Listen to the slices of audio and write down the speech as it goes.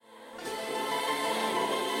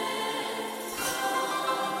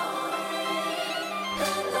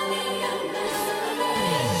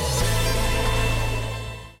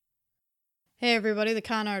Hey everybody, the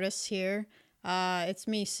con artist here. It's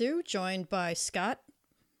me, Sue, joined by Scott.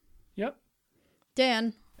 Yep.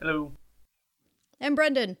 Dan. Hello. And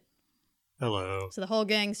Brendan. Hello. So the whole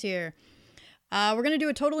gang's here. We're going to do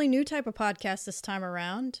a totally new type of podcast this time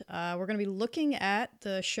around. We're going to be looking at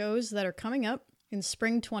the shows that are coming up in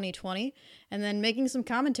spring 2020, and then making some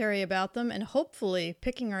commentary about them, and hopefully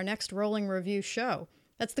picking our next rolling review show.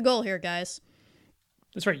 That's the goal here, guys.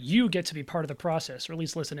 That's right. You get to be part of the process, or at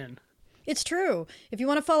least listen in. It's true. If you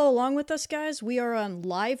want to follow along with us, guys, we are on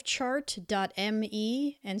livechart.me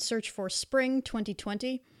and search for Spring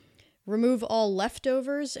 2020. Remove all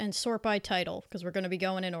leftovers and sort by title, because we're going to be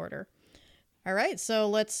going in order. All right, so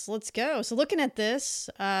let's go. So looking at this,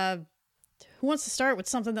 who wants to start with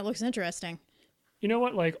something that looks interesting? You know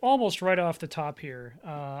what? Like, almost right off the top here,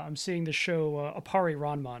 I'm seeing the show Appari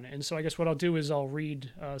Ranman, and so I guess what I'll do is I'll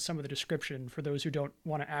read some of the description for those who don't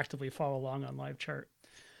want to actively follow along on Livechart.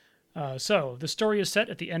 So, the story is set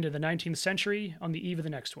at the end of the 19th century, on the eve of the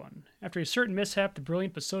next one. After a certain mishap, the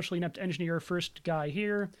brilliant but socially inept engineer first guy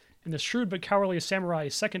here, and the shrewd but cowardly samurai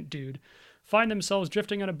second dude, find themselves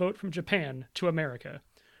drifting on a boat from Japan to America.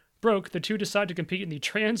 Broke, the two decide to compete in the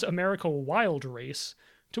Trans-America Wild Race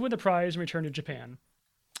to win the prize and return to Japan.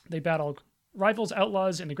 They battle rivals,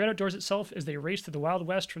 outlaws, and the great outdoors itself as they race through the Wild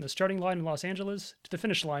West from the starting line in Los Angeles to the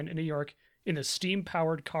finish line in New York in the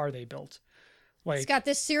steam-powered car they built. Like, Scott,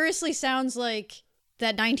 this seriously sounds like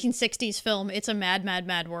that 1960s film, It's a Mad, Mad,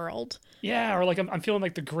 Mad World. Yeah, or like I'm feeling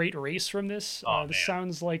like the Great Race from this. This Man.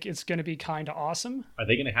 sounds like it's going to be kind of awesome. Are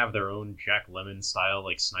they going to have their own Jack Lemmon style,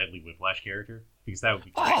 like, Snidely Whiplash character? Because that would be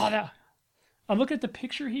great. I'm looking at the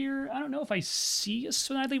picture here. I don't know if I see a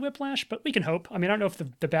Snidely Whiplash, but we can hope. I mean, I don't know if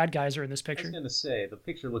the bad guys are in this I was picture. going to say, the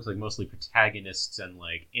picture looks like mostly protagonists and,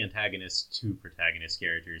 like, antagonists to protagonist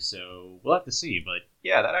characters, so we'll have to see. But,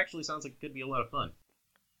 yeah, that actually sounds like it could be a lot of fun.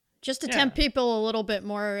 Just to tempt people a little bit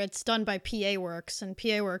more, it's done by PA Works, and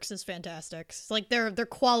PA Works is fantastic. It's like their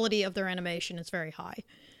quality of their animation is very high.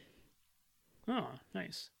 Oh,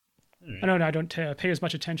 nice. Right. I don't pay as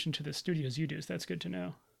much attention to the studio as you do, so that's good to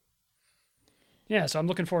know. Yeah, so I'm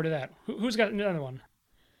looking forward to that. Who's got another one?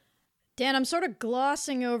 Dan, I'm sort of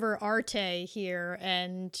glossing over Arte here,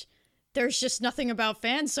 and there's just nothing about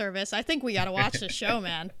fan service. I think we got to watch this show,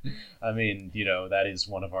 man. I mean, that is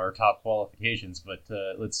one of our top qualifications, but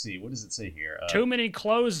let's see. What does it say here? Too many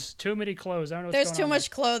clothes. I don't know what's There's going on. too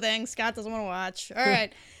much clothing. Scott doesn't want to watch. All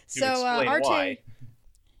right. So explain why. Arte...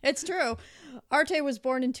 It's true. Arte was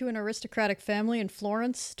born into an aristocratic family in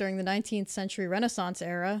Florence during the 19th century Renaissance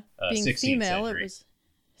era. Being 16th female, century. it was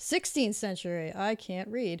 16th century. I can't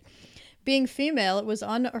read. Being female, it was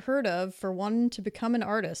unheard of for one to become an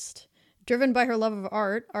artist. Driven by her love of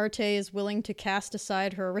art, Arte is willing to cast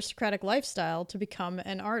aside her aristocratic lifestyle to become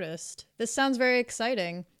an artist. This sounds very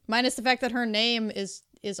exciting, minus the fact that her name is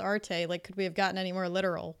Arte. Like, could we have gotten any more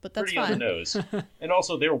literal? But that's Pretty on the fine. nose. And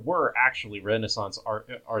also, there were actually Renaissance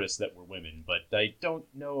artists that were women, but I don't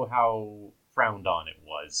know how frowned on it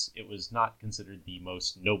was. It was not considered the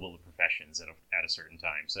most noble of professions at a certain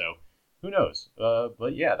time, so who knows?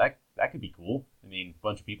 But yeah, that could be cool. I mean, a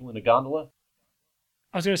bunch of people in a gondola.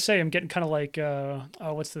 I was going to say, I'm getting kind of like,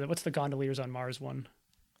 what's the gondoliers on Mars one?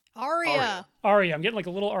 Aria. Aria. I'm getting like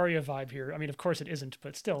a little Aria vibe here. I mean, of course it isn't,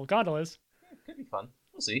 but still, gondolas. Yeah, could be fun.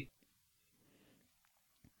 We'll see.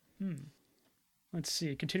 Let's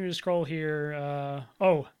see. Continue to scroll here.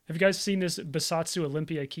 Have you guys seen this Basatsu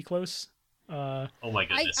Olympia Kiklos? Oh my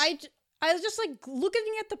goodness. I was just like looking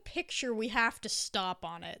at the picture. We have to stop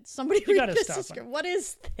on it. Somebody You read gotta this stop on description. What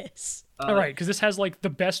is this? All right, because this has like the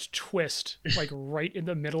best twist, like right in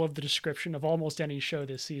the middle of the description of almost any show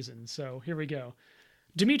this season. So here we go.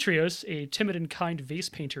 Demetrios, a timid and kind vase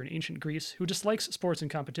painter in ancient Greece who dislikes sports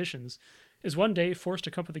and competitions, is one day forced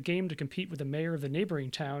to come up with a game to compete with the mayor of the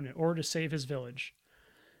neighboring town in order to save his village.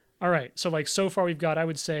 All right, so like so far we've got, I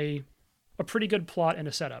would say, a pretty good plot and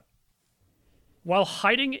a setup. While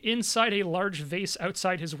hiding inside a large vase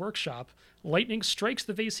outside his workshop, lightning strikes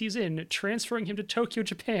the vase he's in, transferring him to Tokyo,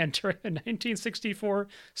 Japan during the 1964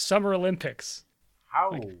 Summer Olympics.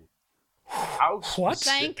 How What?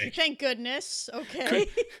 specific? Thank goodness. Okay.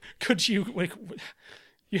 Could you, like,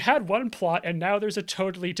 you had one plot and now there's a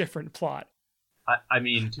totally different plot. I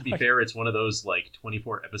mean, to be fair, it's one of those, like,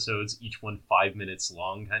 24 episodes, each one 5 minutes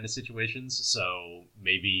long kind of situations, so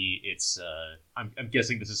maybe it's, I'm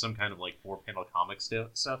guessing this is some kind of, like, 4-panel comic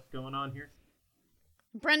stuff going on here.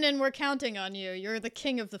 Brendan, we're counting on you. You're the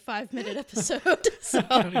king of the 5-minute episode. So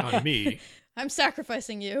Counting on me. I'm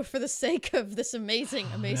sacrificing you for the sake of this amazing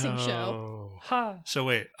show. No. Ha! So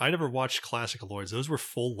wait, I never watched Classic Lords. Those were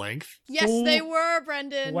full length? Yes, Full they were,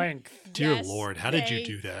 Brendan. Length. Dear Yes, Lord, how did they- you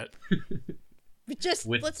do that? Just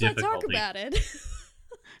with let's not talk difficulty. about it.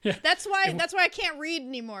 Yeah. That's why I can't read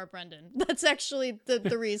anymore, Brendan. That's actually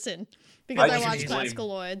the reason. Because I choose watch to blame-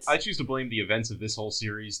 Classicaloids. I choose to blame the events of this whole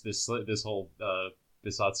series, this whole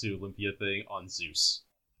Bisatsu Olympia thing, on Zeus.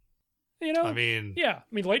 You know, I mean,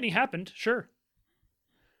 lightning happened, sure.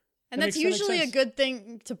 And That that's makes usually a sense. good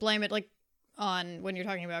thing to blame it on when you're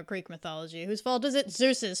talking about Greek mythology. Whose fault is it?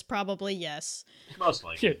 Zeus's, probably, yes. Most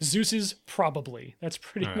likely. Yeah, Zeus's probably. That's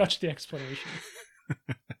pretty All right. much the explanation.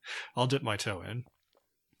 I'll dip my toe in.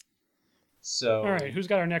 So, All right, who's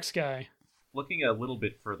got our next guy? looking a little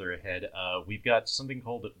bit further ahead, we've got something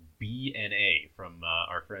called BNA from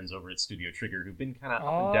our friends over at Studio Trigger, who've been kind of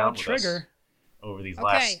up and down with us Trigger. over these Okay,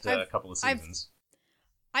 last I've- couple of I've- seasons.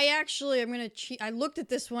 I'm gonna cheat. I looked at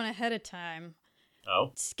this one ahead of time.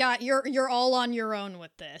 Oh, Scott, you're all on your own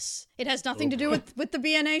with this. It has nothing to do with the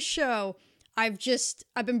BNA show. I've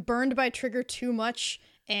been burned by Trigger too much,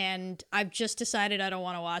 and I've just decided I don't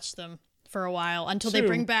want to watch them for a while until they Sue,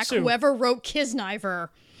 bring back Sue. whoever wrote Kisniver.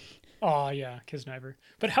 Oh, yeah, Kisniver.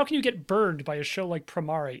 But how can you get burned by a show like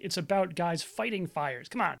Primare? It's about guys fighting fires.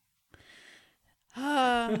 Come on.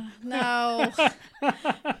 No.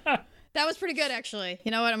 That was pretty good, actually.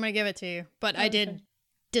 You know what? I'm going to give it to you. But I did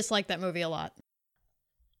dislike that movie a lot.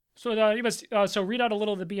 So you must read out a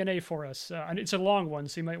little of the BNA for us. And it's a long one,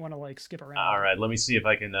 so you might want to skip around. all right. Let me see if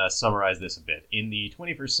I can summarize this a bit. In the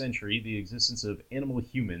 21st century, the existence of animal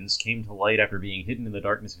humans came to light after being hidden in the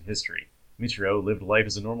darkness of history. Michiro lived life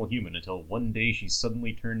as a normal human until one day she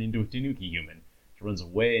suddenly turned into a Tanuki human. She runs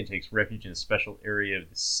away and takes refuge in a special area of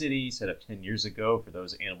the city set up 10 years ago for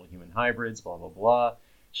those animal-human hybrids, blah, blah, blah.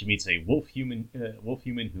 She meets a wolf human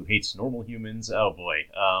who hates normal humans. Oh, boy.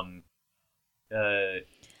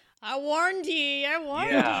 I warned ye. Yeah,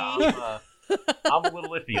 I'm a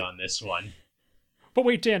little iffy on this one. But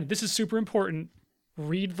wait, Dan, this is super important.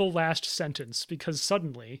 Read the last sentence, because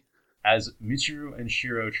suddenly... As Michiru and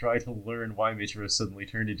Shiro try to learn why Michiru suddenly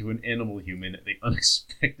turned into an animal human, they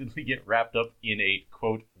unexpectedly get wrapped up in a,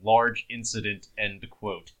 quote, large incident, end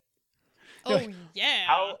quote. Oh, yeah.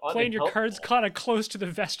 How Playing your cards unhelpful. kind of close to the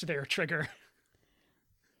vest there, Trigger.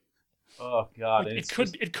 Oh, God. Like,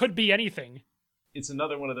 and it could be anything. It's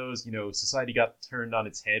another one of those, society got turned on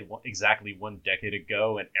its head exactly 1 decade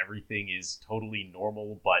ago, and everything is totally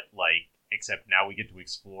normal, but, except now we get to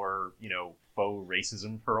explore, faux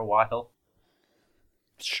racism for a while.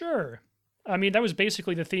 Sure. I mean, that was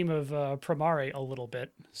basically the theme of Primare a little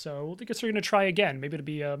bit. So I guess we're going to try again. Maybe it'll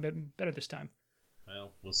be a bit better this time.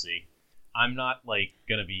 Well, we'll see. I'm not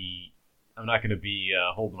gonna be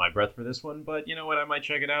holding my breath for this one, but you know what? I might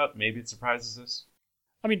check it out. Maybe it surprises us.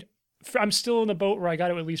 I mean, I'm still in the boat where I got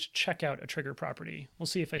to at least check out a Trigger property. We'll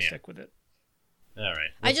see if I stick with it. All right.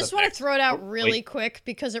 I just want to throw it out Oh, really wait. quick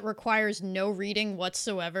because it requires no reading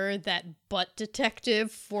whatsoever. That Butt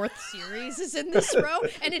Detective 4th series is in this row,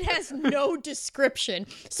 and it has no description.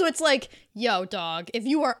 So it's like, yo, dog, if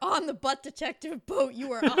you are on the Butt Detective boat,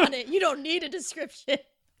 you are on it. You don't need a description.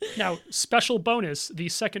 Now, special bonus, the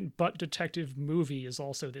second Butt Detective movie is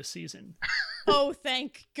also this season. Oh,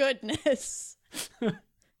 thank goodness.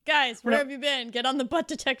 Guys, where not- have you been? Get on the Butt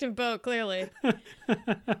Detective boat, clearly.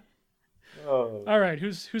 Oh. All right,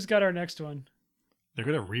 who's got our next one? They're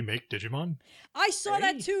gonna remake Digimon. I saw Hey.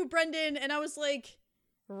 that too, Brendan, and I was like,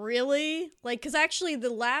 really? Because actually the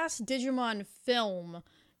last Digimon film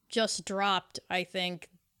just dropped, I think,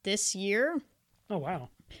 this year. Oh, wow.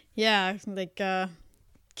 Yeah, Kizuna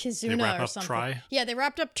They wrap or up something. Tri? Yeah, they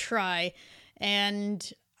wrapped up Tri,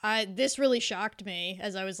 and this really shocked me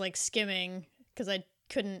as I was skimming because I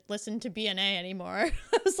couldn't listen to BNA anymore.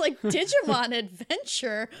 I was like, Digimon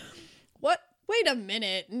Adventure? What? Wait a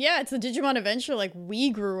minute. And yeah, it's the Digimon Adventure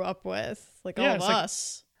we grew up with, all Yeah, of it's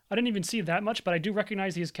us. I didn't even see that much, but I do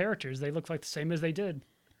recognize these characters. They look like the same as they did.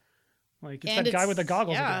 It's And that guy it's- with the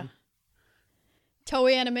goggles yeah. again.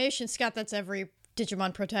 Toei Animation, Scott, that's every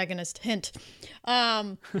Digimon protagonist. Hint.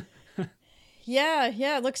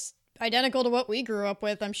 Yeah, it looks identical to what we grew up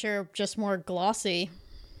with. I'm sure just more glossy.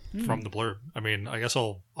 From the blurb. I mean, I guess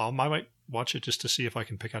I might watch it just to see if I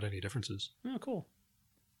can pick out any differences. Oh, cool.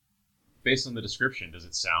 Based on the description, does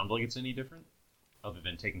it sound like it's any different? Other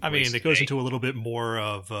than taking place I mean, it goes today? into a little bit more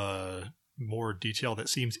of more detail that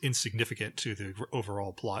seems insignificant to the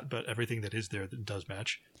overall plot, but everything that is there that does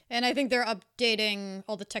match. And I think they're updating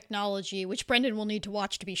all the technology, which Brendan will need to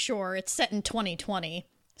watch to be sure. It's set in 2020.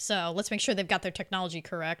 So let's make sure they've got their technology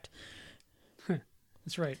correct.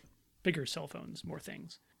 That's right. Bigger cell phones, more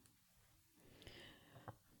things.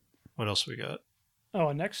 What else we got? Oh,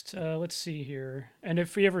 and next, let's see here. And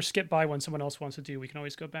if we ever skip by one someone else wants to do, we can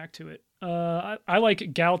always go back to it. I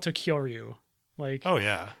like Gal to Kyoryu. Like, Oh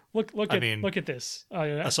yeah. look at this.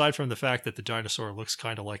 Aside from the fact that the dinosaur looks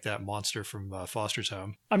kind of like that monster from Foster's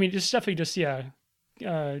Home. I mean, it's definitely just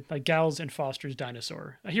like Gal's and Foster's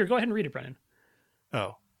dinosaur. Here, go ahead and read it, Brennan.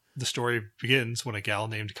 Oh, the story begins when a gal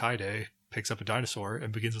named Kaide picks up a dinosaur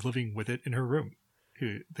and begins living with it in her room.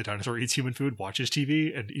 The dinosaur eats human food, watches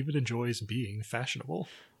TV, and even enjoys being fashionable.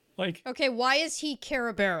 Like, Okay, why is he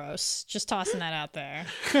Caraberos? Just tossing that out there.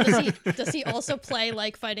 Does he also play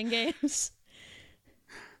like fighting games?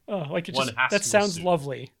 oh, like it One just has that to sounds assume.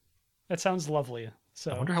 lovely. That sounds lovely.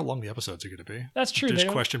 So I wonder how long the episodes are going to be. that's true. There's They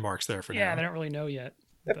don't- question marks there for yeah, now. they don't really know yet.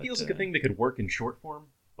 That But, feels like a thing that could work in short form,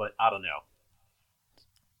 but I don't know.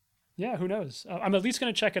 Yeah, who knows? I'm at least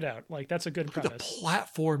going to check it out. Like, that's a good Look at the premise.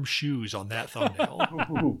 platform shoes on that thumbnail.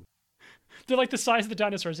 Ooh. They're like the size of the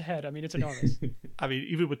dinosaur's head. I mean, it's enormous. I mean,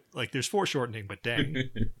 even with, like, there's foreshortening, but dang.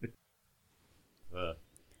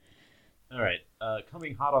 All right,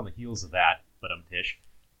 coming hot on the heels of that, but I'm Tish.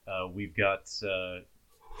 We've got.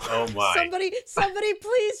 Oh my! Somebody,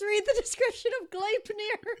 please read the description of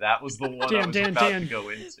Gleipnir. That was the one Dan, I was Dan, about Dan. to go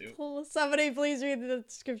into. Somebody, please read the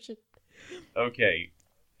description. Okay,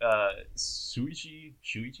 Shuichi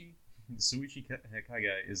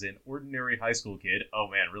Kaiga is an ordinary high school kid. Oh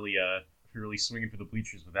man, really swinging for the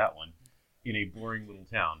bleachers with that one. In a boring little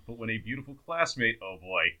town. But when a beautiful classmate, oh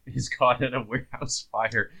boy, is caught in a warehouse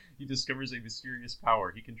fire, he discovers a mysterious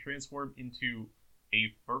power. He can transform into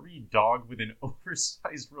a furry dog with an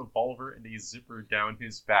oversized revolver and a zipper down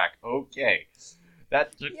his back. Okay.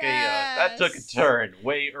 That took a turn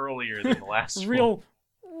way earlier than the last one.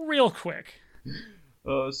 real quick.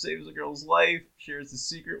 Saves a girl's life, shares a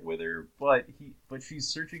secret with her, but she's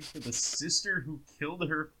searching for the sister who killed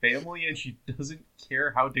her family, and she doesn't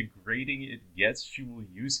care how degrading it gets. She will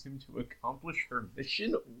use him to accomplish her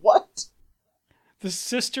mission. What? The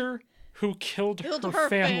sister who killed Killed her her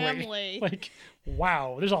family. family. Like,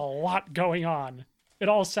 wow, there's a lot going on. It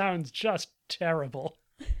all sounds just terrible.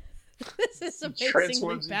 This is amazingly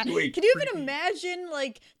transforms bad. into a Can you even creepy- imagine,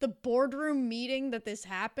 like, the boardroom meeting that this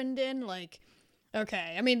happened in? Like,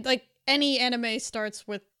 okay, I mean, like, any anime starts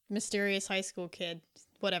with mysterious high school kid,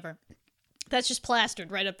 whatever. That's just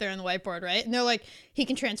plastered right up there on the whiteboard, right? And they're like, he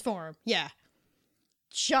can transform. Yeah.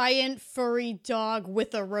 Giant furry dog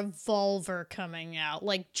with a revolver coming out,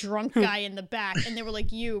 like drunk guy in the back, and they were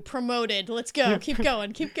like, "You promoted, let's go, keep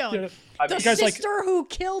going." Yeah. I The mean, guys, like- sister who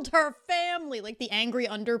killed her family, like the angry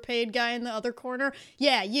underpaid guy in the other corner.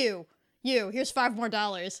 Yeah, you. Here's $5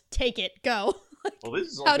 more. Take it, go. well, this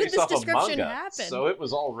is all How did based this off a description manga, happen? so it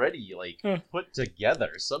was already Huh. put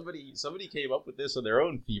together. Somebody came up with this on their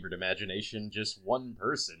own fevered imagination. Just one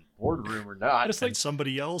person, boardroom or not. I just like And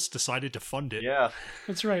somebody else decided to fund it. Yeah.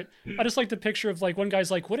 that's right. I just like the picture of like one guy's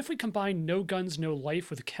like, what if we combine No Guns, No Life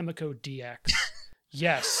with Chemico DX?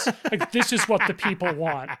 Yes. Like this is what the people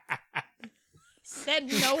want.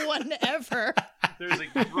 Said no one ever. There's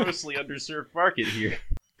a grossly underserved market here.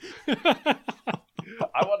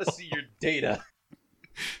 I want to see your data.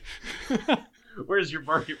 Where's your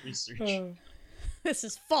market research? This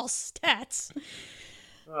is false stats.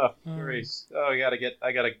 Oh, Grace. Oh, I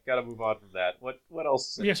gotta move on from that. What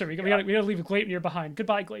else? Yeah, sorry, we gotta leave Gleipnir behind.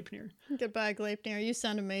 Goodbye, Gleipnir. Goodbye, Gleipnir. You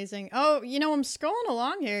sound amazing. Oh, I'm scrolling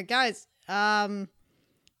along here, guys.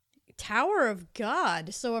 Tower of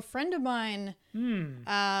God. So a friend of mine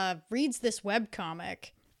reads this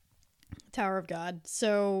webcomic, Tower of God.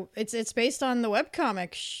 So it's based on the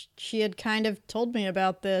webcomic. She had kind of told me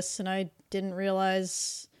about this, and I didn't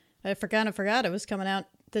realize. I forgot it was coming out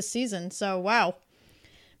this season. So wow,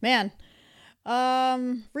 man.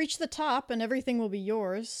 Reach the top and everything will be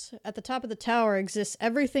yours. At the top of the tower exists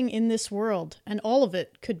everything in this world, and all of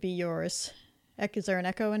it could be yours. Is there an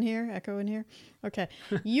echo in here? Okay.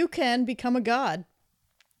 You can become a god.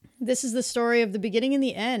 This is the story of the beginning and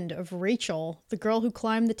the end of Rachel, the girl who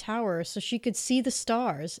climbed the tower so she could see the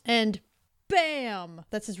stars. And Bam!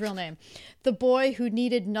 That's his real name. The boy who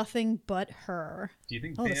needed nothing but her. Do you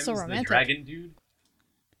think Oh, Bam that's is so the romantic. dragon dude?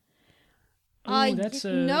 Oh, that's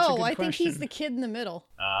a no, good I think he's question. the kid in the middle.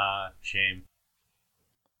 Shame.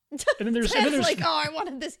 And then there's It's like, oh, I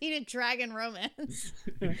wanted this heated dragon romance.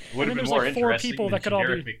 Would have then been there's, more like, 4 interesting people than that could all be-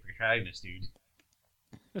 generic protagonist dude.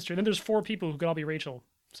 That's true. Then there's 4 people who could all be Rachel.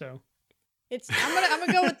 So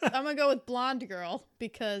I'm gonna go with blonde girl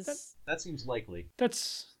because That seems likely.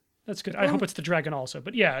 that's good. I hope it's the dragon also.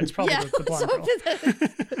 But yeah, it's probably the blonde girl.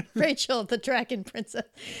 so Rachel, the dragon princess.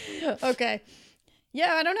 Okay,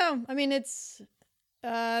 yeah, I don't know. I mean, it's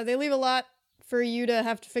they leave a lot for you to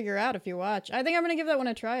have to figure out if you watch. I think I'm gonna give that one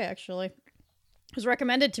a try. Actually, it was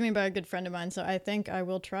recommended to me by a good friend of mine, so I think I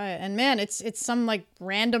will try it. And man, it's some like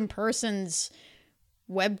random person's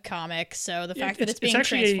webcomic, so the Yeah, fact that it's being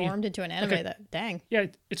actually transformed into an anime, dang. Yeah,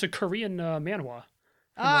 it's a Korean manhwa.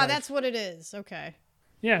 Ah, that's what it is. Okay.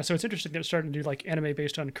 Yeah, so it's interesting that it's starting to do like anime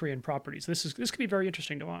based on Korean properties. This could be very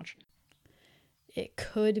interesting to watch. It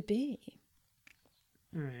could be.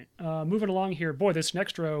 All right, moving along here. Boy, this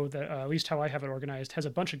next row, that at least how I have it organized, has a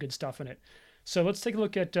bunch of good stuff in it. So let's take a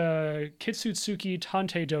look at Kitsutsuki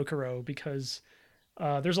Tante Dokuro, because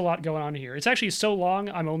there's a lot going on here. It's actually so long,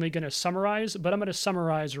 I'm only going to summarize, but I'm going to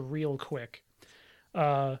summarize real quick.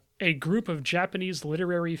 A group of Japanese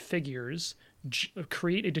literary figures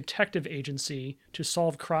create a detective agency to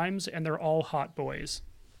solve crimes, and they're all hot boys.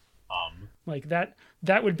 Like that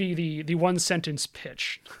would be the one sentence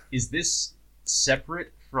pitch. Is this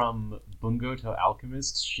separate from Bungo to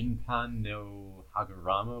Alchemist Shinpan no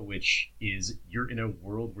Hagurama, which is you're in a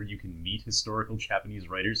world where you can meet historical Japanese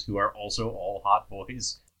writers who are also all hot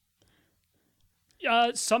boys?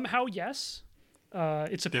 Somehow, yes.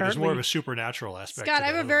 It's apparently There's more of a supernatural aspect. Scott, to I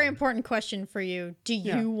have that a very one. important question for you. Do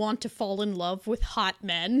Yeah. you want to fall in love with hot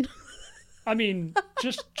men? I mean,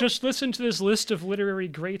 just listen to this list of literary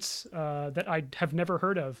greats that I have never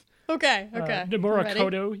heard of. Okay. Nomura I'm ready.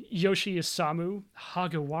 Kodo, Yoshi Isamu,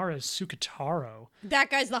 Hagawara Sukataro. That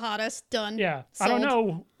guy's the hottest. Done. Yeah, I don't Sold.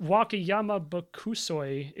 know. Wakayama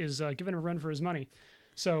Bakusoi is giving a run for his money.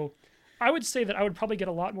 So I would say that I would probably get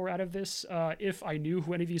a lot more out of this if I knew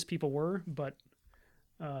who any of these people were, but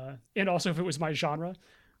and also if it was my genre.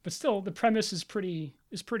 But still, the premise is pretty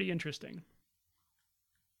interesting.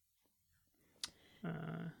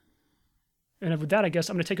 And with that, I guess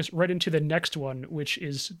I'm going to take us right into the next one, which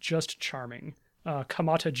is just charming.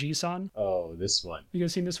 Kamata Ji-san. Oh, this one. You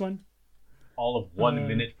guys seen this one? All of 1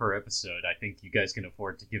 minute per episode. I think you guys can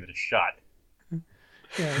afford to give it a shot.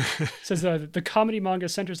 Yeah. It says the comedy manga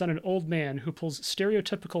centers on an old man who pulls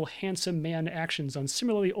stereotypical handsome man actions on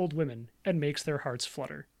similarly old women and makes their hearts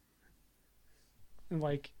flutter. And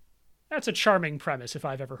like, that's a charming premise if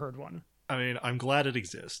I've ever heard one. I mean, I'm glad it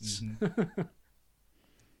exists. Mm-hmm.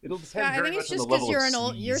 It'll depend Yeah, I very think it's much just on the level because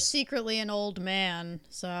of you're sneeze. secretly an old man,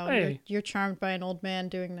 so Hey. you're charmed by an old man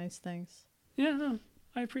doing nice things. Yeah, no,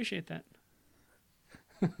 I appreciate that.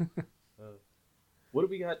 What do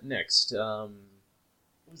we got next? What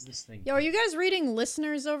was this thing? Yo, are you guys reading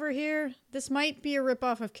Listeners over here? This might be a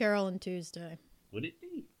ripoff of Carol and Tuesday. Would it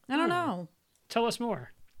be? I don't know. Tell us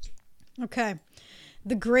more. Okay.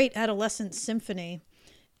 The Great Adolescent Symphony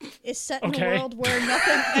is set in Okay. a world where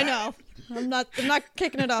nothing. I know. I'm not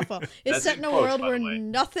kicking it off well. It's That's set in in a quotes, world by where the way.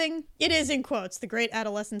 nothing. It is in quotes. The Great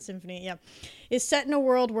Adolescent Symphony. Yeah, is set in a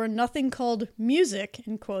world where nothing called music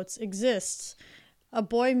in quotes exists. A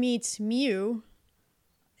boy meets Mew,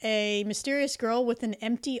 a mysterious girl with an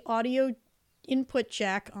empty audio input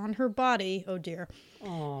jack on her body. Oh dear.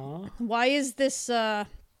 Aww. Why is this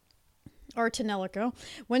Artanelico?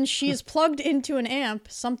 When she is plugged into an amp,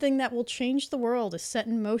 something that will change the world is set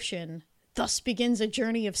in motion. Thus begins a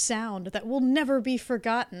journey of sound that will never be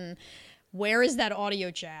forgotten. Where is that audio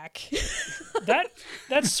jack?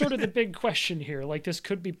 That's sort of the big question here. Like, this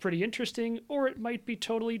could be pretty interesting, or it might be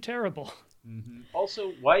totally terrible. Mm-hmm.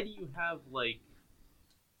 Also, why do you have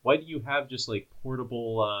just like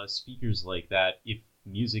portable speakers like that if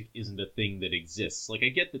music isn't a thing that exists? Like, I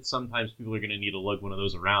get that sometimes people are going to need to lug one of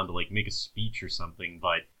those around to like make a speech or something,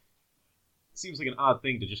 but it seems like an odd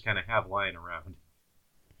thing to just kind of have lying around.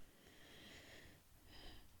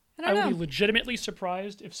 I I don't would know. be legitimately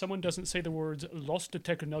surprised if someone doesn't say the words "lost the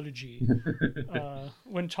technology"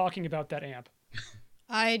 when talking about that amp.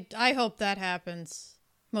 I hope that happens.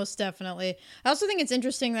 Most definitely. I also think it's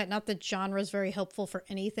interesting that not that genre is very helpful for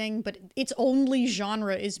anything, but its only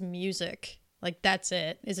genre is music. Like, that's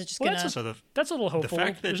it. Is it just Well, gonna... So That's a little the hopeful.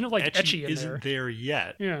 fact that There's no like etchy in isn't there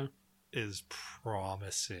yet Yeah. is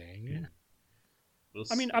promising. We'll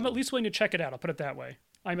I mean, see. I'm at least willing to check it out. I'll put it that way.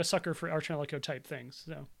 I'm a sucker for Archanelico type things.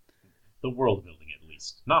 So The world building, at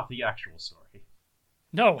least, not the actual story.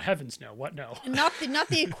 no, heavens no. What no? Not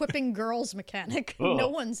the equipping girls mechanic. Oh. No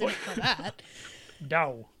one's in it for that.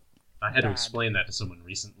 No. I had to Bad. explain that to someone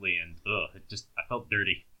recently, and I felt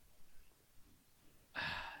dirty.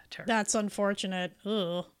 Terrible. That's unfortunate.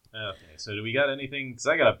 Ugh. Okay, so do we got anything? Because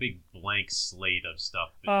I got a big blank slate of stuff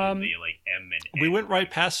between the like M and N. We went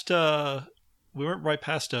right past Hokugo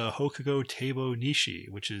Teibo Nishi,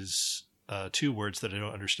 which is 2 words that I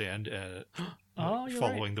don't understand. Oh, you're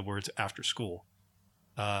following the words after school.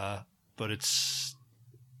 But it's,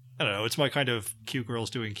 I don't know, it's my kind of cute girls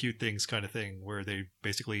doing cute things kind of thing, where they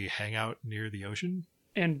basically hang out near the ocean.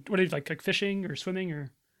 And what do you like fishing or swimming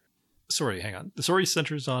or? Sorry, hang on. The story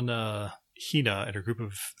centers on Hina and her group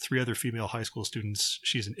of 3 other female high school students.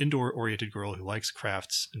 She's an indoor-oriented girl who likes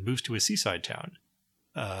crafts and moves to a seaside town.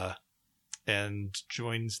 and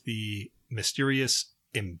joins the mysterious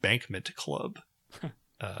Embankment Club.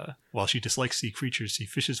 While she dislikes sea creatures, she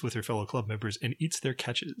fishes with her fellow club members and eats their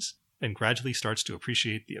catches, and gradually starts to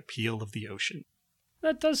appreciate the appeal of the ocean.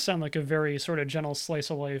 That does sound like a very sort of gentle slice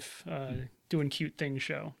of life, doing cute things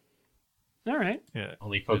show. All right. Yeah,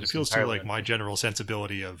 Only it focus appeals to entirely like on- my general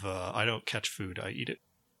sensibility of I don't catch food, I eat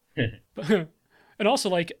it. And also,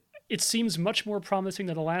 like, it seems much more promising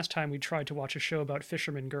than the last time we tried to watch a show about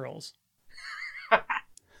fishermen girls.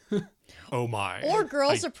 Oh my. Or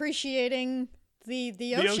girls appreciating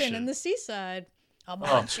the ocean and the seaside.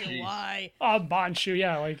 Amanchu, jeez. why? Oh, Manchu,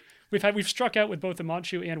 yeah. Like, we've struck out with both the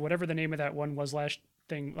Manchu and whatever the name of that one was last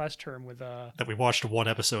term with that we watched one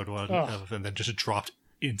episode of and then just dropped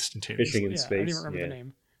instantaneously. Fishing in I don't space. even remember the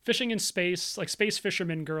name. Fishing in space, like space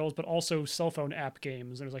fishermen girls, but also cell phone app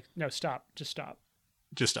games. And it was like, no, stop, just stop.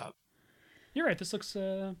 Just stop. You're right. This looks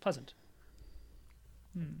pleasant.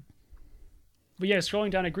 But yeah, scrolling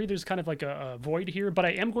down, I agree there's kind of like a void here, but I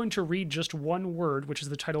am going to read just one word, which is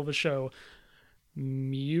the title of the show,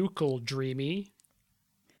 Muckledreamy.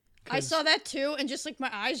 I saw that too, and just like my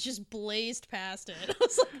eyes just blazed past it. I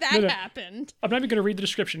was like, that No. happened. I'm not even going to read the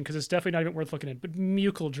description because it's definitely not even worth looking at, but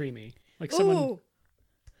Muckledreamy. Like someone. Ooh,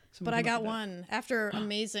 but I came up got with that. one. After the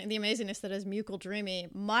amazingness that is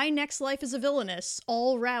Muckledreamy, my next life is a villainess.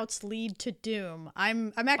 All routes lead to doom.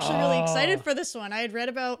 I'm actually really excited for this one. I had read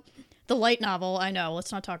about the light novel. I know.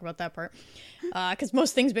 Let's not talk about that part, because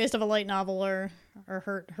most things based off a light novel are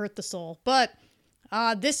hurt the soul. But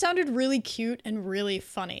this sounded really cute and really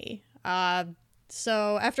funny.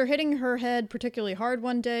 So after hitting her head particularly hard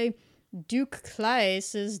one day, Duke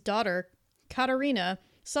Claes' daughter, Katarina,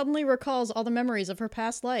 suddenly recalls all the memories of her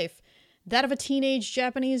past life. That of a teenage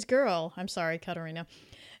Japanese girl. I'm sorry, Katarina.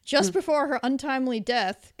 Just before her untimely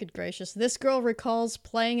death, good gracious, this girl recalls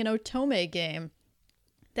playing an otome game.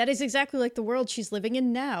 That is exactly like the world she's living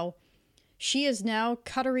in now. She is now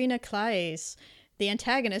Katarina Claes, the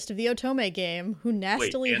antagonist of the otome game, who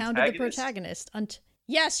nastily hounded the antagonist? protagonist.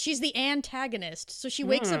 Yes, she's the antagonist. So she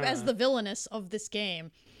wakes up as the villainess of this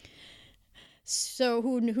game. So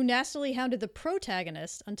who nastily hounded the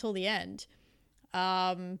protagonist until the end.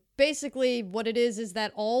 Basically what it is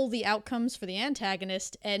that all the outcomes for the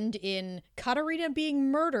antagonist end in Katarina being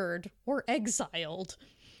murdered or exiled.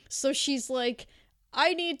 So she's like,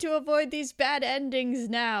 I need to avoid these bad endings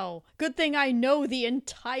now. Good thing I know the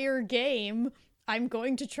entire game. I'm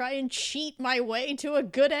going to try and cheat my way to a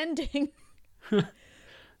good ending.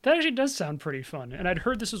 That actually does sound pretty fun. And I'd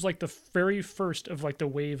heard this was like the very first of like the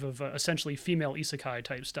wave of essentially female isekai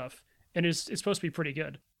type stuff. And it's supposed to be pretty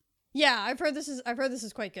good. Yeah, I've heard this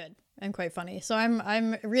is quite good and quite funny. So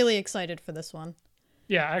I'm really excited for this one.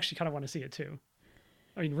 Yeah, I actually kind of want to see it too.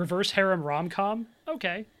 I mean, reverse harem rom-com?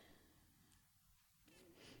 Okay.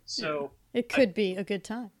 So It could be a good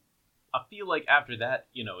time. I feel like after that,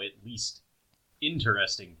 at least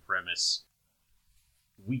interesting premise,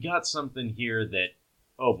 we got something here that,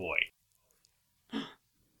 oh boy.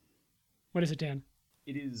 What is it, Dan?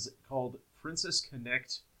 It is called Princess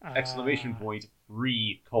Connect,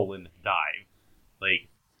 !free: dive. Like,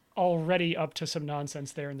 Already up to some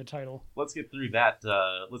nonsense there in the title. let's get through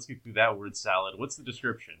that word salad. What's the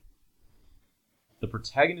description? The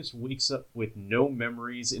protagonist wakes up with no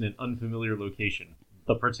memories in an unfamiliar location.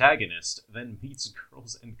 The protagonist then meets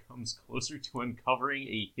girls and comes closer to uncovering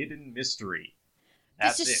a hidden mystery.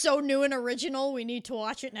 That's This is it. so new and original. We need to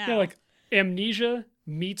watch it now. Yeah, like amnesia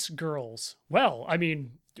meets girls. Well, I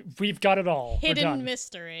mean, we've got it all. We're Hidden done.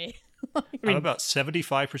 mystery. I'm about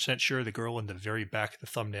 75% sure the girl in the very back of the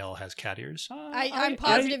thumbnail has cat ears. I'm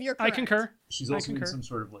positive you're I correct. concur. She's I also in concur. some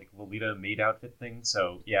sort of like Lolita maid outfit thing,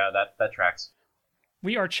 so yeah, that tracks.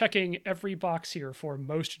 We are checking every box here for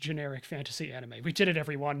most generic fantasy anime. We did it,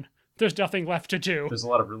 everyone. There's nothing left to do. There's a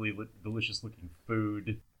lot of really delicious looking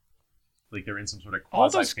food. Like they're in some sort of All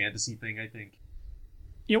those- quasi-fantasy thing, I think.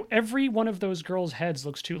 Every one of those girls' heads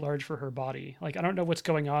looks too large for her body. Like, I don't know what's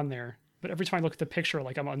going on there, but every time I look at the picture,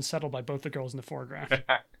 like, I'm unsettled by both the girls in the foreground.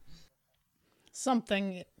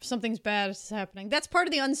 Something's bad is happening. That's part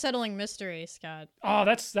of the unsettling mystery, Scott. Oh,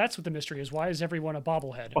 that's what the mystery is. Why is everyone a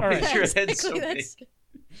bobblehead? All Why right. is your head so big?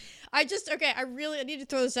 I need to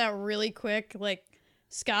throw this out really quick. Like,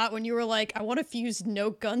 Scott, when you were like, I want to fuse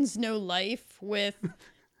No Guns, No Life with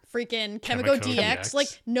freaking Chemico Chemico DX. DX. Like,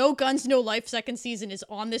 No Guns, No Life second season is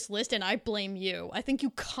on this list, and I blame you. I think you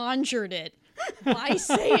conjured it by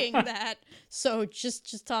saying that. So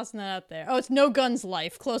just tossing that out there. Oh, it's No Guns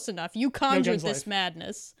Life. Close enough. You conjured Guns this Life.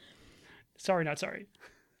 madness. Sorry, not sorry.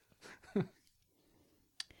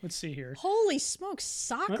 Let's see here. Holy smokes,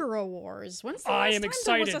 Sakura Wars. When's the I last am time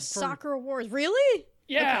excited there was a for- Sakura Wars? Really?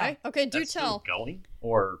 Yeah. Okay, do That's tell. still going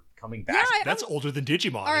or coming back? Yeah, That's older than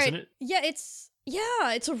Digimon, all right. isn't it?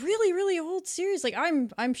 Yeah, it's a really, really old series. Like,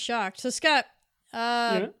 I'm shocked. So, Scott,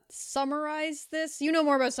 summarize this. You know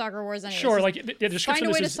more about Soccer Wars anyway. Sure, So like the description. find a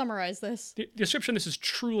way to is, summarize this. the description. This is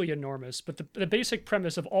truly enormous, but the basic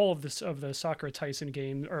premise of all of this of the Sakura Tyson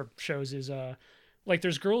game or shows is like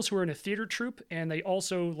there's girls who are in a theater troupe and they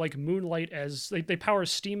also like moonlight as they power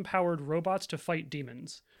steam powered robots to fight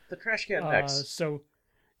demons. The trash can mechs. So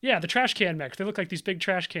yeah, the trash can mechs. They look like these big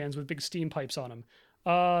trash cans with big steam pipes on them.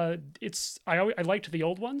 I liked the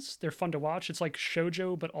old ones. They're fun to watch. It's like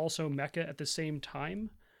shoujo but also mecha at the same time.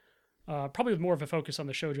 Probably with more of a focus on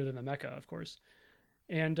the shoujo than the mecha, of course.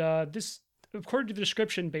 And this, according to the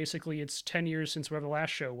description, basically it's 10 years since whatever the last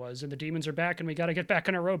show was, and the demons are back, and we got to get back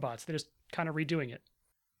on our robots. They're just kind of redoing it.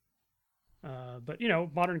 But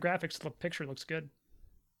modern graphics, the picture looks good.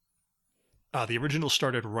 The original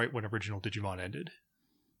started right when original Digimon ended,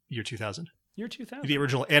 year 2000. Year 2000. The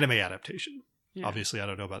original anime adaptation. Yeah. Obviously, I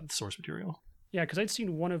don't know about the source material. Yeah, because I'd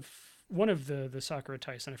seen one of the Sakura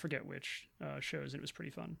Tyson, I forget which shows, and it was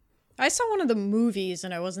pretty fun. I saw one of the movies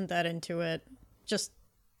and I wasn't that into it. Just,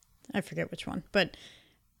 I forget which one, but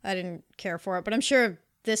I didn't care for it. But I'm sure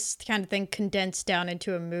this kind of thing condensed down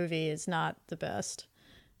into a movie is not the best.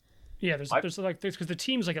 Yeah, there's because the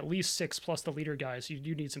team's like at least 6 plus the leader guys. So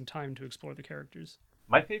you need some time to explore the characters.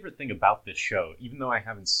 My favorite thing about this show, even though I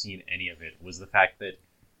haven't seen any of it, was the fact that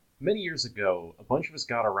many years ago, a bunch of us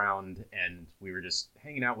got around and we were just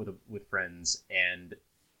hanging out with friends, and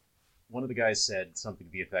one of the guys said something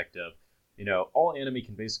to the effect of, all anime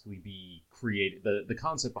can basically be created. The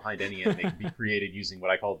concept behind any anime can be created using what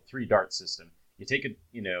I call the 3 dart system. You take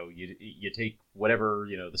you take whatever,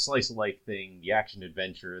 the slice of life thing, the action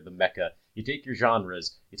adventure, the mecha. You take your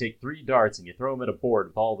genres, you take 3 darts and you throw them at a board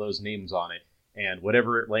with all those names on it, and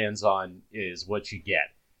whatever it lands on is what you get.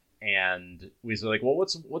 And we were like, well,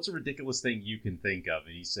 what's a ridiculous thing you can think of?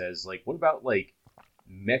 And he says, like, what about like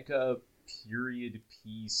mecha period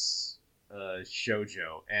piece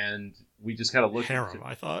shoujo? And we just kind of looked Harem,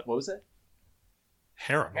 I thought. What was that?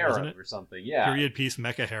 Harem, wasn't it? Or something, yeah. Period piece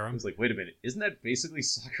mecha I harem. was like, wait a minute, isn't that basically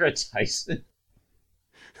Sakura Tyson?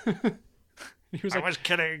 He was I like, was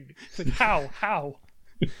kidding. like, how?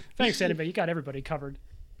 Thanks, anime. You got everybody covered.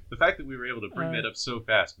 The fact that we were able to bring that up so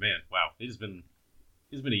fast, man, wow. It's been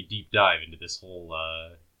a deep dive into this whole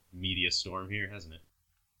media storm here, hasn't it?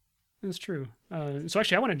 That's true. So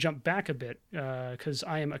actually, I want to jump back a bit because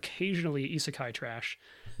I am occasionally isekai trash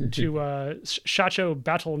to Shacho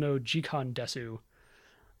Battle no Jikan Desu.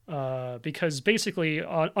 Because basically,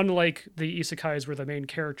 unlike the isekais where the main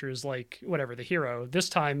character is like, whatever, the hero, this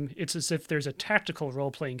time it's as if there's a tactical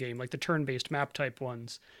role-playing game, like the turn-based map-type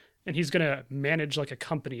ones, and he's going to manage like a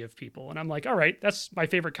company of people. And I'm like, all right, that's my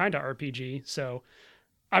favorite kind of RPG, so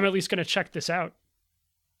I'm at least going to check this out.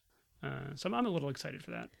 So I'm a little excited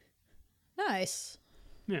for that. Nice.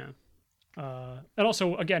 Yeah. And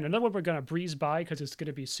also, again, another one we're going to breeze by because it's going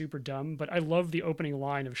to be super dumb, but I love the opening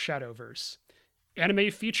line of Shadowverse.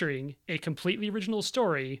 Anime featuring a completely original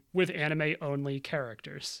story with anime-only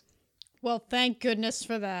characters. Well, thank goodness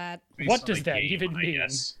for that. What does that even I mean?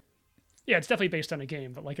 guess. Yeah, it's definitely based on a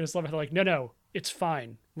game, but like I just love how they're like, no, it's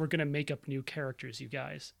fine. We're going to make up new characters, you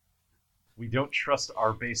guys. We don't trust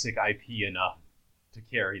our basic IP enough to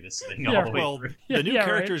carry this thing all Yeah, the way Well, through. the new Yeah,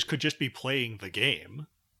 characters could just be playing the game.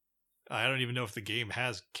 I don't even know if the game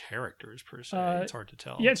has characters per se. It's hard to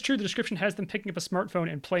tell. Yeah, it's true. The description has them picking up a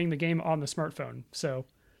smartphone and playing the game on the smartphone. So,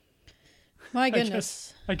 My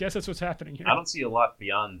goodness. I guess that's what's happening here. I don't see a lot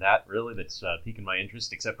beyond that, really, that's piquing my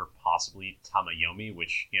interest, except for possibly Tamayomi,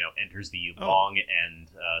 which, enters the long and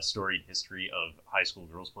storied history of high school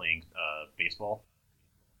girls playing baseball.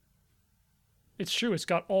 It's true. It's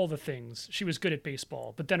got all the things. She was good at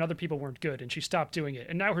baseball, but then other people weren't good, and she stopped doing it.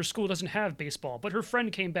 And now her school doesn't have baseball, but her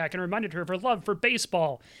friend came back and reminded her of her love for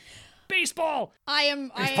baseball. Baseball! I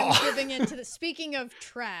am giving into the speaking of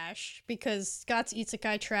trash, because Scott's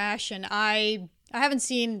isekai trash, and I haven't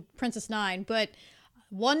seen Princess Nine, but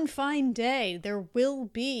one fine day there will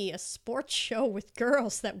be a sports show with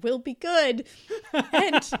girls that will be good.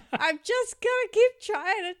 And I'm just gonna keep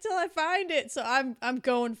trying until I find it. So I'm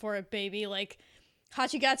going for it, baby. Like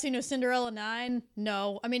Hachigatsu no Cinderella 9,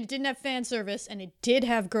 no. I mean, it didn't have fan service, and it did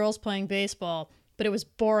have girls playing baseball, but it was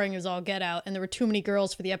boring as all get out, and there were too many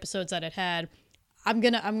girls for the episodes that it had. I'm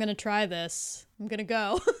gonna try this. I'm gonna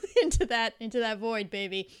go into that void,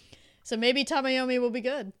 baby. So maybe Tamayomi will be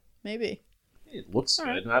good. Maybe. It looks All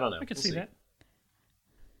good. right. I don't know. I could We'll see that.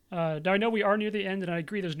 Now, I know we are near the end, and I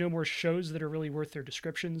agree there's no more shows that are really worth their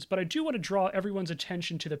descriptions, but I do want to draw everyone's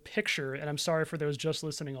attention to the picture, and I'm sorry for those just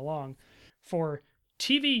listening along, for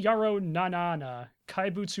TV Yaro Nanana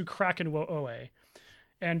Kaibutsu Kraken wo Oe.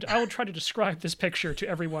 And I will try to describe this picture to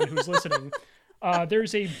everyone who's listening.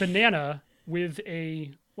 There's a banana with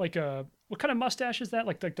what kind of mustache is that?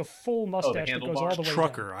 Like the full mustache that goes all the way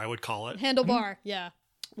Trucker, down. I would call it. Handlebar, yeah.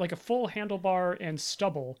 Like a full handlebar and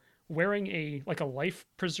stubble, wearing a life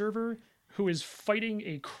preserver, who is fighting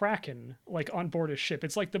a kraken like on board a ship.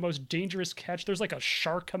 It's like the most dangerous catch. There's like a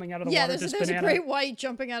shark coming out of the water. Yeah, there's a great white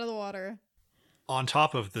jumping out of the water. On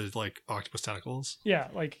top of the like octopus tentacles. Yeah,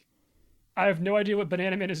 like I have no idea what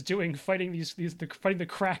Banana Man is doing fighting fighting the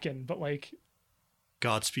kraken, but like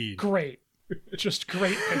Godspeed. Great. Just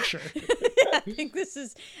great picture. I think that's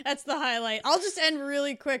the highlight. I'll just end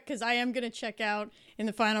really quick because I am gonna check out in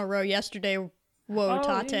the final row yesterday Wo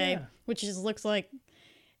Tate, yeah. which looks like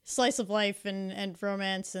slice of life and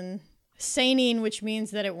romance and seinen, which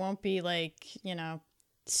means that it won't be like,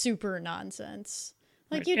 super nonsense.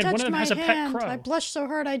 Like, right. you And touched one of them my has a pet hand, crow. I blushed so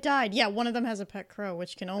hard I died. Yeah, one of them has a pet crow,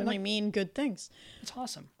 which can only mean good things. It's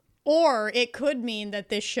awesome. Or it could mean that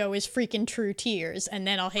this show is freaking true tears, and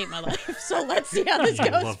then I'll hate my life. So let's see how this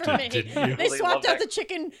You goes loved for it, me. didn't you? They Will they swapped love out that- the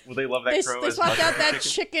chicken. Will they love that They crow? they as swapped much out as that the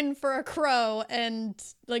chicken? chicken for a crow, and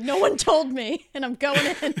like no one told me, and I'm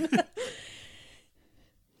going in.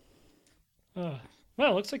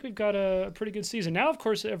 Well, it looks like we've got a pretty good season. Now, of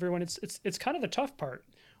course, everyone, it's kind of the tough part.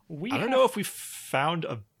 I don't know if we found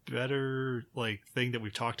a better like thing that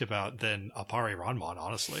we've talked about than Appare Ranman,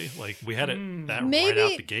 honestly. Like we had it that Maybe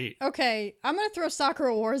right out the gate. Okay, I'm gonna throw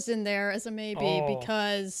Sakura Wars in there as a maybe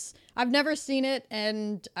because I've never seen it,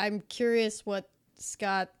 and I'm curious what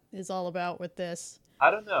Scott is all about with this.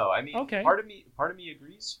 I don't know. I mean, Okay. part of me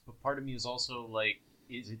agrees, but part of me is also like,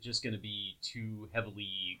 is it just going to be too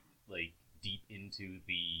heavily like deep into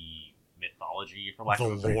the mythology, for lack The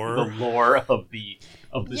of a lore? the lore of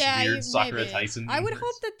this Yeah, weird Sakura maybe. Tyson? I would universe?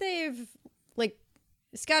 hope that they've like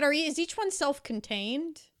Scott. Is each one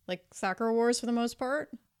self-contained, like Sakura Wars for the most part?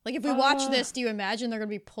 Like if we watch this, do you imagine they're gonna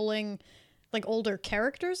be pulling like older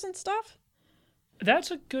characters and stuff?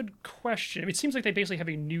 That's a good question. I mean, it seems like they basically have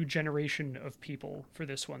a new generation of people for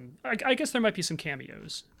this one. I guess there might be some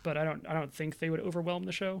cameos, but I don't think they would overwhelm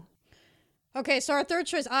the show. Okay, so our third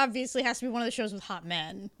choice obviously has to be one of the shows with hot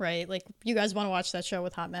men, right? Like you guys want to watch that show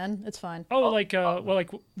with hot men? It's fine.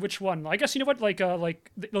 Which one? I guess you know what, like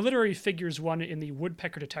the literary figures one in the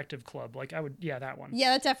Woodpecker Detective Club. Like that one. Yeah,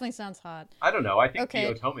 that definitely sounds hot. I don't know. I think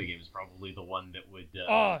Okay. the Otome game is probably the one that would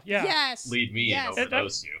Yeah. Yes. lead me in over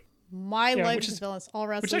those two. My Yeah, life which is is- villains. All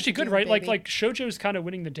routes. Which is lead actually to good, Doom, right? baby. Like Shoujo's kind of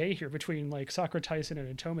winning the day here between like Sakura Tyson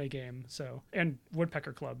and Otome game. So and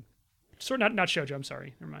Woodpecker Club. Not Shoujo. I'm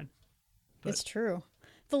sorry. Never mind. It's true.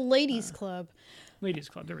 The ladies' club. Ladies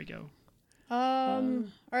Club. There we go. All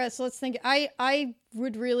right, so let's think. I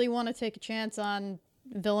would really want to take a chance on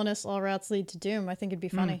villainous all routes lead to doom. I think it'd be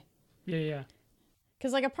funny. Yeah.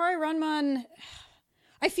 Because like Appare Ranman,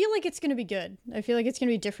 I feel like it's gonna be good. I feel like it's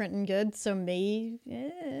gonna be different and good. So maybe,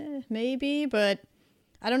 but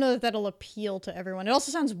I don't know that that'll appeal to everyone. It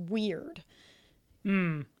also sounds weird.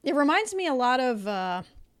 It reminds me a lot of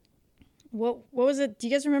what was it? Do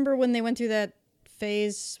you guys remember when they went through that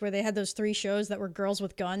phase where they had those 3 shows that were girls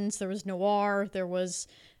with guns? There was Noir, there was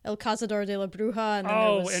El Cazador de la Bruja, and then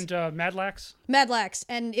there was Madlax. Madlax,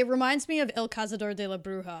 and it reminds me of El Cazador de la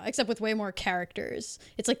Bruja, except with way more characters.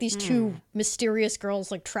 It's like these 2 mysterious girls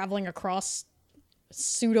like traveling across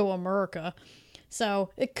pseudo-America.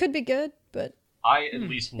 So it could be good, but I at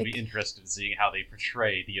least will be interested in seeing how they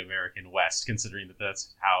portray the American West, considering that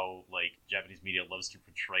that's how like Japanese media loves to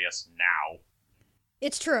portray us now.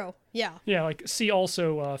 it's true. Yeah. Yeah, like see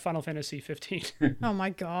also Final Fantasy 15. Oh my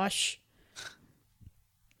gosh.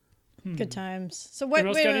 Good times. So wait, Anyone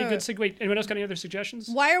else wait, got wait, any wait. good anyone else got any other suggestions?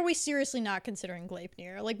 Why are we seriously not considering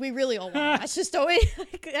Gleipnir? Like, we really all want to watch this, don't we?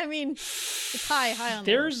 I mean, it's high on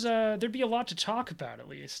the list. There'd be a lot to talk about, at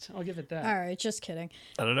least. I'll give it that. All right, just kidding.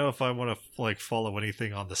 I don't know if I want to like follow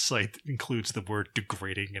anything on the site that includes the word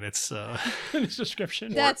degrading in its In its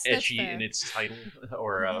description. That's Etchy fair. in its title,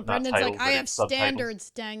 or not Brendan's title, like, but I have its subtitles. standards,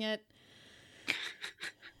 dang it.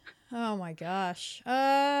 Oh my gosh.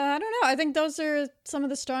 I don't know. I think those are some of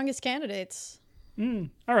the strongest candidates. All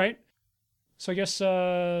right. So I guess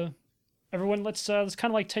everyone, let's kind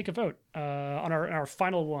of like take a vote on our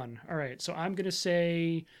final one. All right. So I'm gonna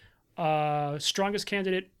say strongest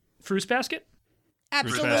candidate, Fruits Basket.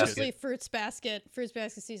 Absolutely, Fruits Basket. Fruits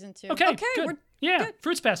Basket season 2. Okay. Good. We're Yeah.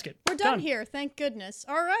 Fruits Basket. we're done here. Thank goodness.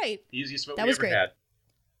 All right. Easiest vote That we was ever great. had.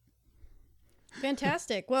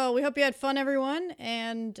 Fantastic. Well, we hope you had fun, everyone,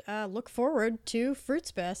 and look forward to Fruits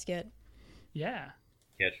Basket. Yeah.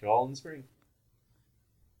 Catch you all in the spring.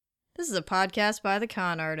 This is a podcast by The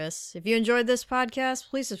Con Artists. If you enjoyed this podcast,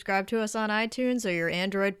 please subscribe to us on iTunes or your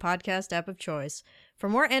Android podcast app of choice. For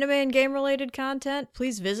more anime and game-related content,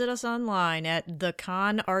 please visit us online at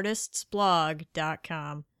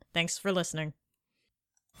theconartistsblog.com. Thanks for listening.